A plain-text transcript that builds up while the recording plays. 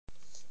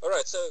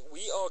Alright, so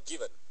we are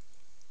given,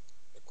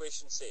 the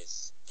question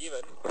says,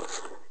 given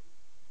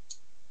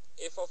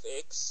f of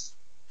x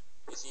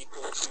is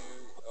equal to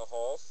a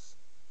half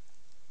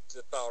to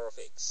the power of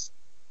x.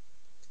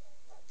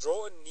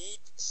 Draw a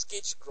neat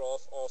sketch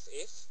graph of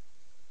f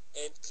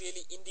and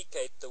clearly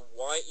indicate the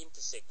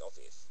y-intercept of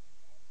f.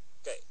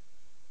 Okay,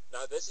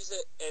 now this is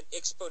an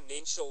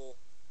exponential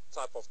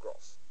type of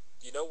graph.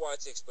 Do you know why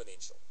it's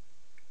exponential?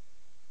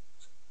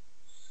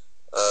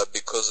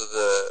 Because of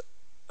the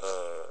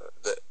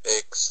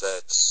x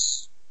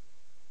that's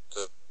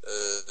the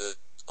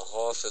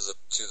half is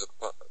to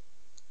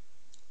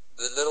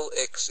the little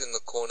x in the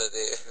corner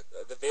there.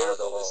 The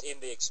variable is in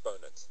the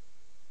exponent.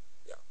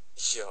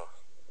 Yeah.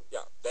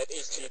 Yeah, that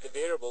is the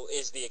variable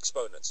is the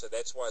exponent, so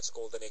that's why it's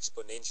called an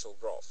exponential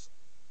graph.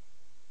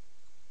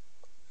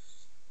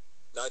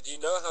 Now, do you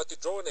know how to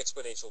draw an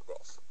exponential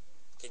graph?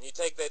 Can you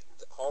take that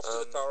half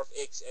to the power of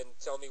x and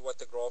tell me what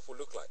the graph will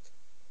look like?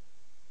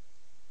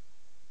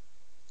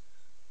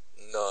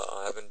 No,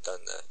 I haven't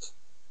done that.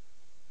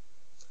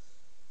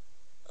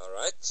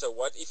 Alright, so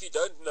what if you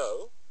don't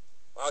know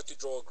how to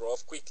draw a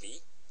graph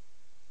quickly,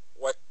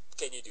 what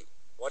can you do?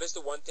 What is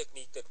the one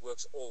technique that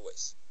works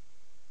always?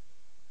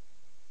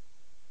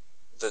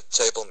 The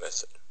table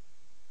method.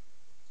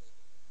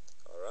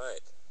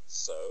 Alright,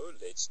 so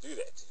let's do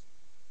that.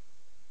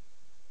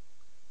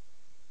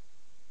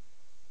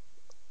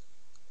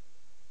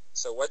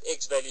 So what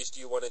x values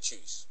do you want to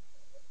choose?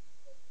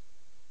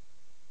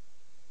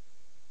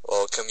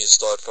 Well, can we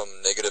start from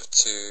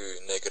 -2,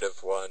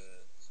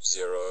 -1,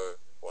 0,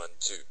 1,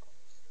 2?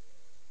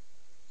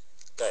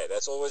 Okay,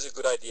 that's always a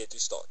good idea to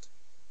start.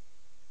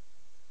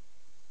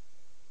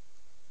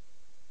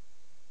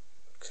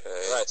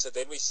 Okay. Right, so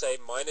then we say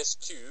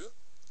 -2.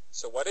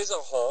 So what is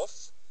a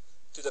half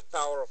to the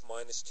power of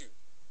 -2?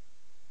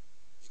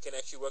 You can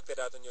actually work that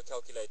out on your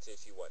calculator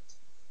if you want.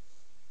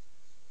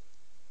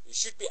 You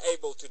should be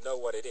able to know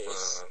what it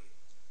is.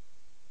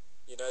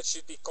 You know, it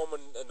should be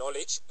common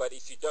knowledge, but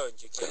if you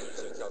don't, you can use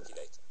your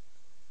calculator.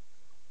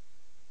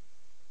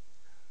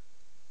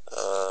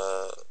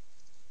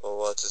 Well,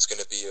 what? It's going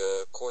to be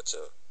a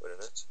quarter,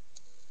 wouldn't it?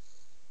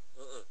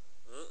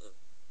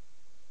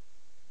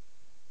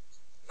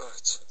 Right.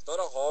 It's not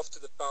a half to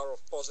the power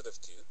of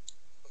 +2.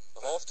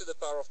 A half to the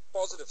power of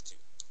 +2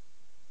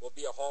 will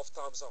be a half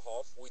times a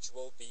half, which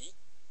will be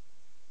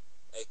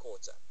a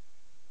quarter.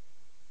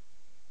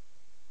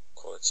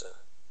 Quarter.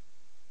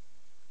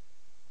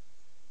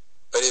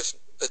 But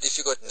if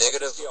you got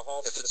negative,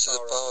 if it's to the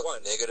power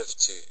of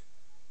 -2.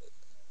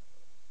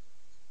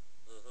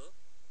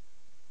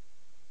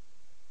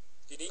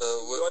 Do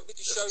you want me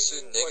to show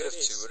you what it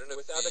is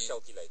without a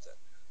calculator?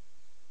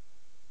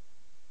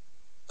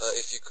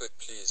 If you could,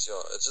 please,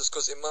 yeah. It's just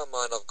because in my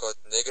mind I've got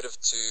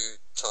 -2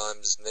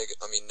 times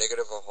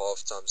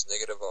 -1/2 times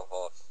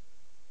 -1/2.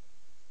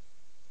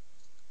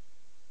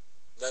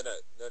 No.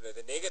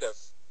 The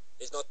negative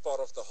is not part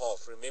of the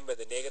half. Remember,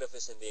 the negative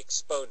is in the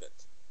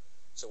exponent.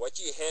 So what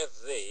you have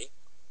there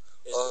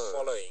is the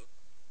following.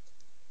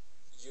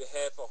 You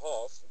have a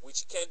half,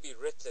 which can be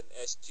written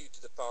as 2 to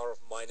the power of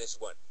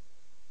 -1.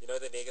 You know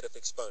the negative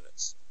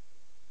exponents.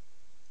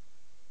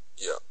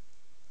 Yeah.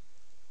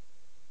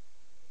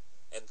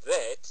 And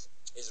that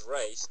is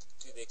raised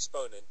to the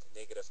exponent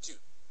 -2.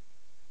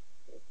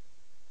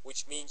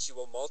 Which means you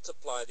will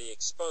multiply the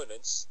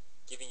exponents,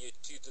 giving you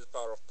 2 to the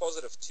power of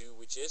 +2,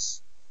 which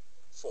is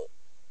 4.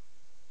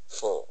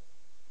 4.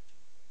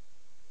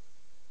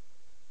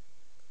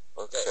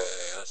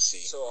 Okay, I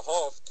see. So a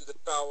half to the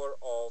power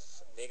of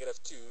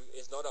 -2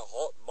 is not a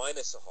half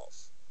minus a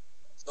half.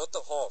 It's not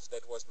the half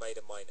that was made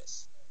a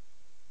minus.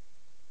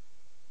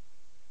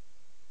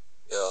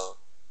 Yeah.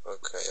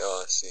 Okay,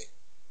 yeah, I see.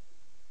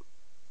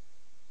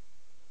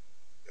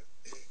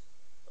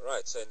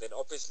 Alright, so and then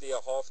obviously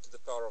a half to the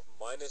power of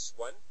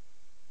 -1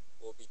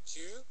 will be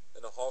 2,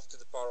 and a half to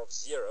the power of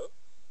 0.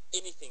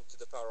 Anything to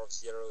the power of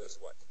 0 is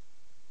what?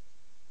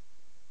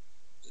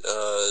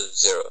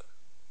 0.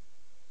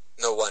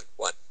 No, 1.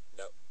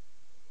 No,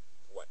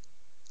 1.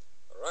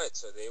 Alright,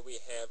 so there we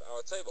have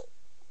our table.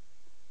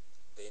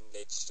 Then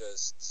let's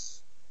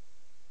just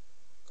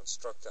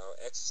construct our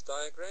axis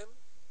diagram.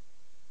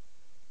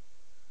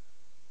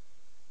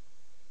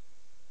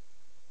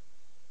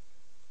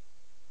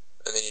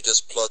 And then you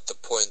just plot the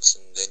points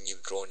and then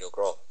you've drawn your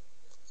graph.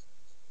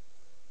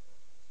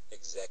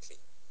 Exactly.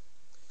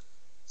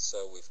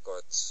 So we've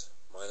got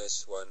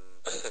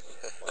 -1,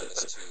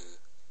 -2,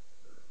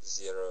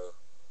 0,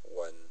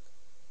 1,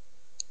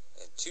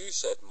 and 2.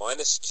 So at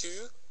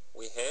 -2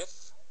 we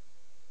have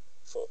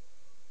 4.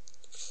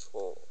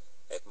 4.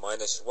 At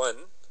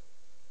 -1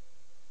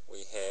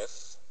 we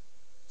have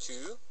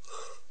 2.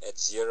 At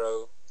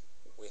 0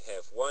 we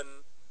have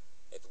 1.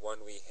 At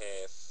 1 we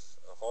have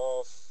a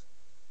half.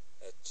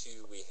 At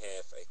 2 we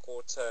have a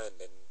quarter, and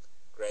then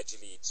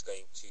gradually it's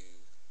going to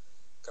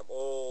come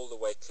all the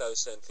way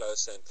closer and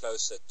closer and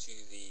closer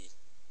to the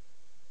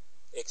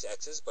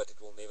x-axis, but it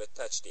will never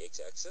touch the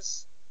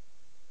x-axis.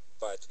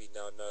 But we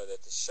now know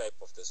that the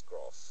shape of this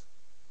graph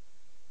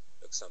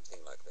looks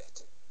something like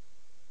that.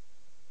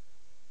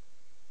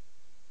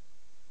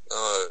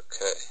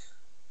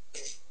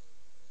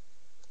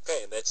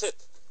 that's it.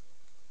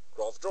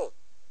 Graph drawn.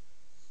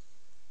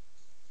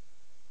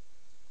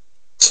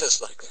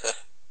 Just like that.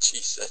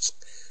 Jesus.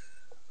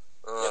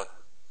 Yep.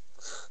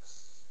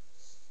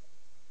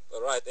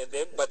 Alright,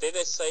 but then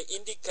they say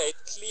indicate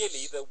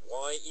clearly the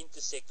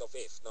y-intersect of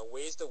f. Now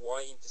where's the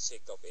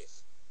y-intersect of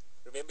f?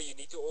 Remember, you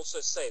need to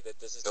also say that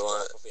this is the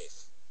graph of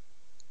f.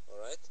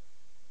 Alright?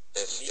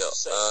 F, You need yeah. to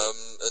say f.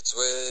 It's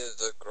where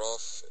the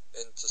graph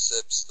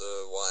intercepts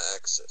the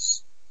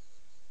y-axis.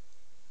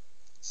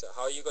 So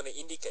how are you going to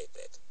indicate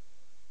that?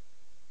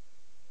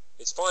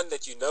 It's fine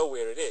that you know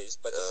where it is,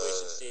 but the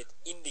question said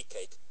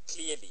indicate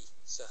clearly.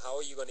 So how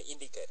are you going to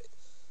indicate it?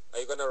 Are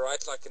you going to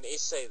write like an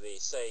essay there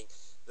saying,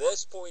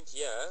 this point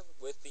here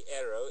with the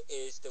arrow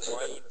is the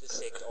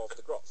y-intersect of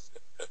the graph?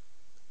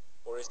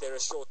 Or is there a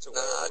shorter way?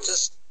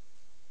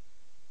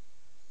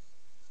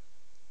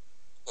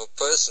 Well,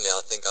 personally,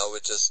 I think I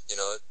would just,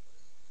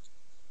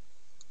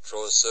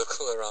 draw a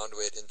circle around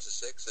where it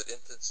intersects. It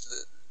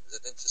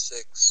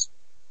intersects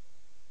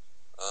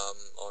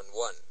on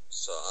 1.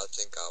 So I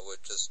think I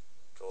would just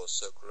draw a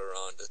circle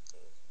around it.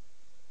 And,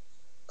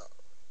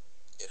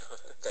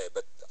 Okay,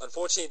 but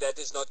unfortunately that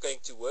is not going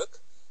to work.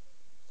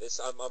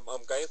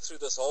 I'm going through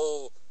this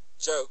whole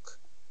joke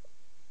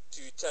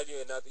to tell you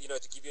another,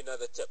 to give you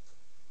another tip.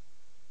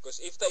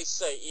 Because if they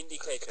say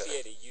indicate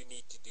clearly, you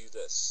need to do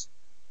this.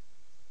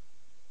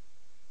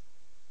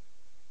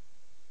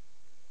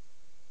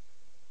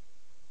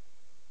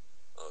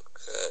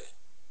 Okay.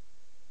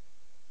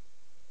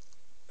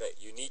 Okay,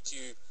 you need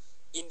to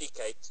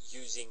indicate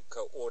using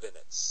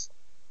coordinates.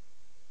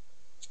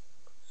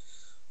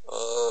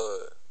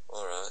 Oh,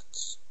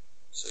 alright.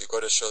 So you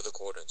got to show the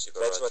coordinates. You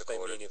got to write the coordinates. That's what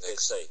they mean if they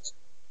say.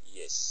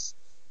 Yes.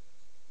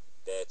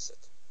 That's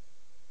it.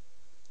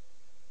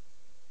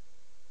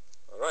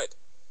 Alright.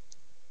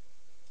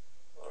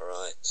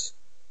 Alright.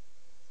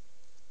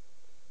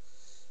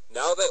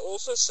 Now they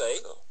also say,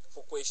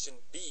 for question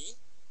B,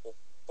 or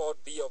part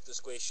B of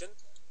this question,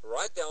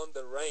 write down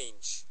the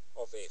range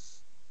of f.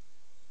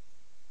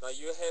 Now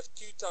you have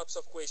two types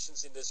of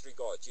questions in this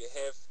regard. You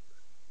have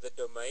the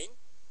domain,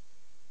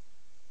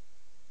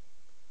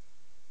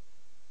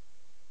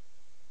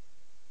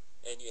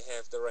 and you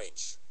have the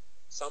range.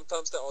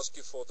 Sometimes they ask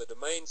you for the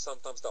domain,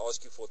 sometimes they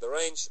ask you for the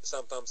range,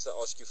 sometimes they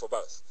ask you for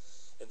both.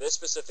 In this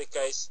specific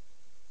case,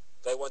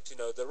 they want to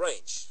know the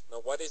range. Now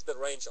what is the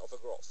range of a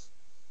graph?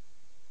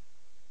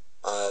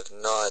 I have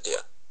no idea.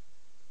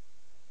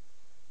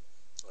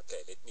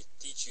 Okay, let me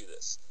teach you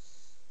this.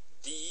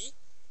 D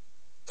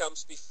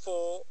comes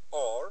before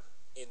R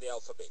in the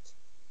alphabet.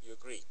 You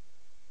agree?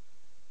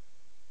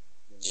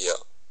 Yeah.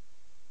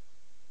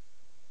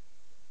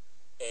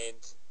 And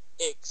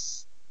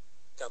X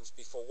comes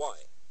before Y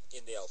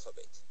in the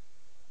alphabet.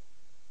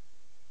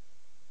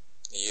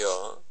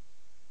 Yeah.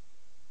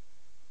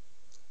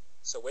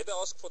 So when they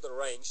ask for the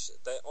range,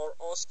 they are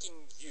asking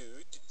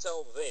you to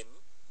tell them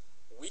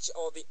which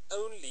are the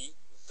only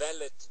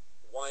valid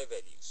Y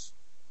values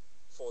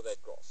for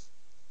that graph.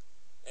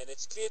 And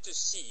it's clear to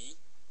see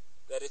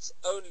that it's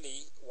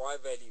only Y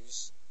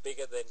values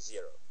bigger than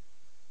 0.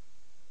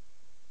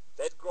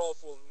 That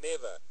graph will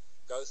never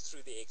go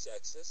through the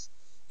x-axis.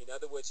 In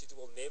other words, it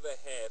will never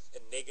have a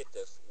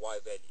negative Y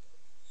value.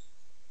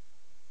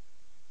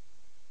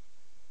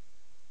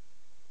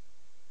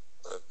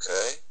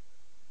 Okay.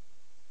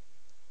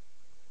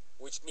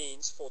 Which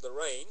means for the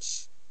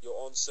range,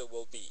 your answer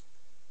will be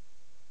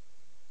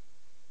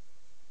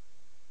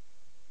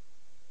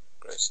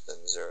greater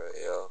than 0,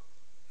 yeah.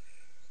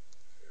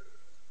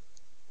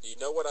 Do you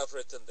know what I've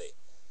written there?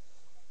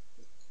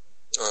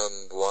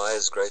 Y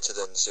is greater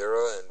than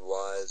 0 and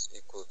y is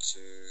equal to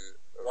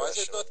a Why is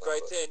it not number.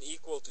 greater and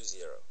equal to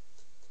 0?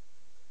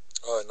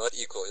 Oh, not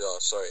equal, yeah,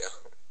 sorry.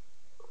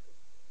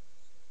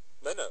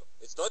 No,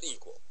 it's not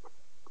equal.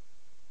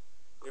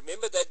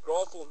 Remember that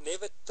graph will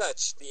never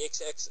touch the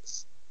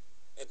x-axis.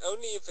 And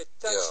only if it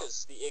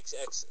touches the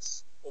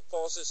x-axis or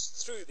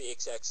passes through the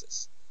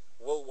x-axis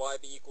will y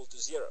be equal to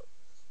 0.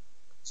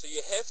 So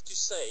you have to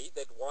say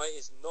that y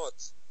is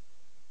not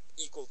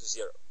equal to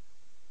 0.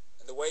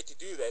 And the way to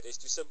do that is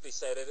to simply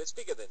say that it's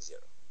bigger than 0.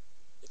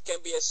 It can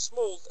be as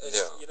small as,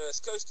 as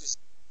close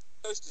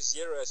to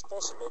 0 as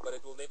possible, but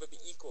it will never be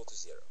equal to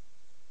 0.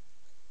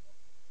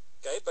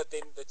 Okay, but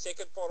then the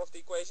second part of the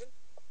equation,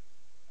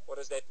 what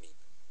does that mean?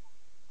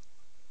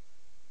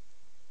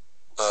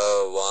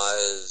 Y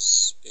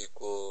is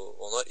equal,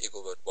 well not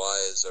equal, but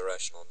y is a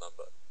rational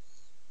number.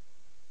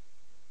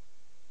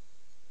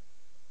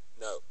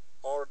 No,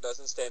 R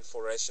doesn't stand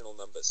for rational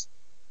numbers.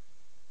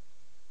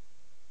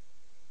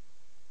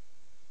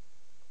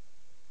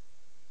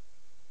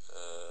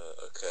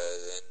 Okay,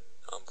 then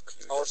I'm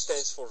clueless. R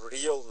stands for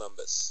real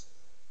numbers.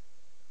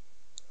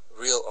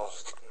 Real, oh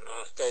no.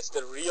 Okay, it's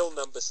the real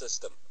number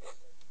system.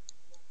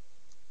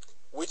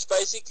 Which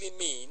basically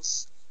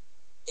means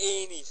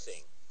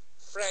anything.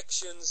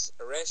 Fractions,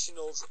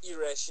 rationals,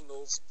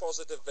 irrationals,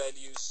 positive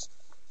values,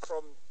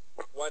 from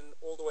 1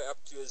 all the way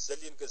up to a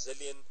zillion,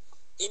 gazillion,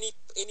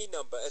 any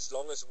number as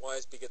long as y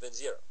is bigger than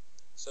 0.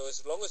 So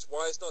as long as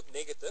y is not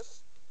negative,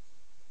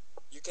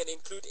 You can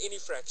include any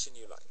fraction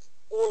you like.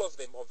 All of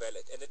them are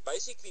valid. And it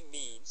basically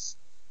means,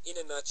 in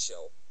a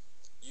nutshell,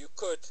 you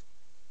could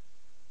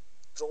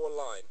draw a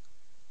line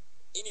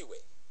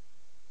anywhere.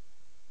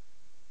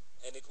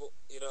 And it will,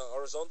 a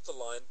horizontal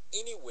line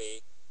anywhere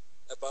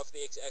above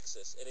the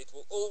x-axis. And it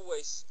will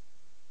always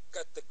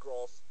cut the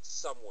graph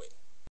somewhere.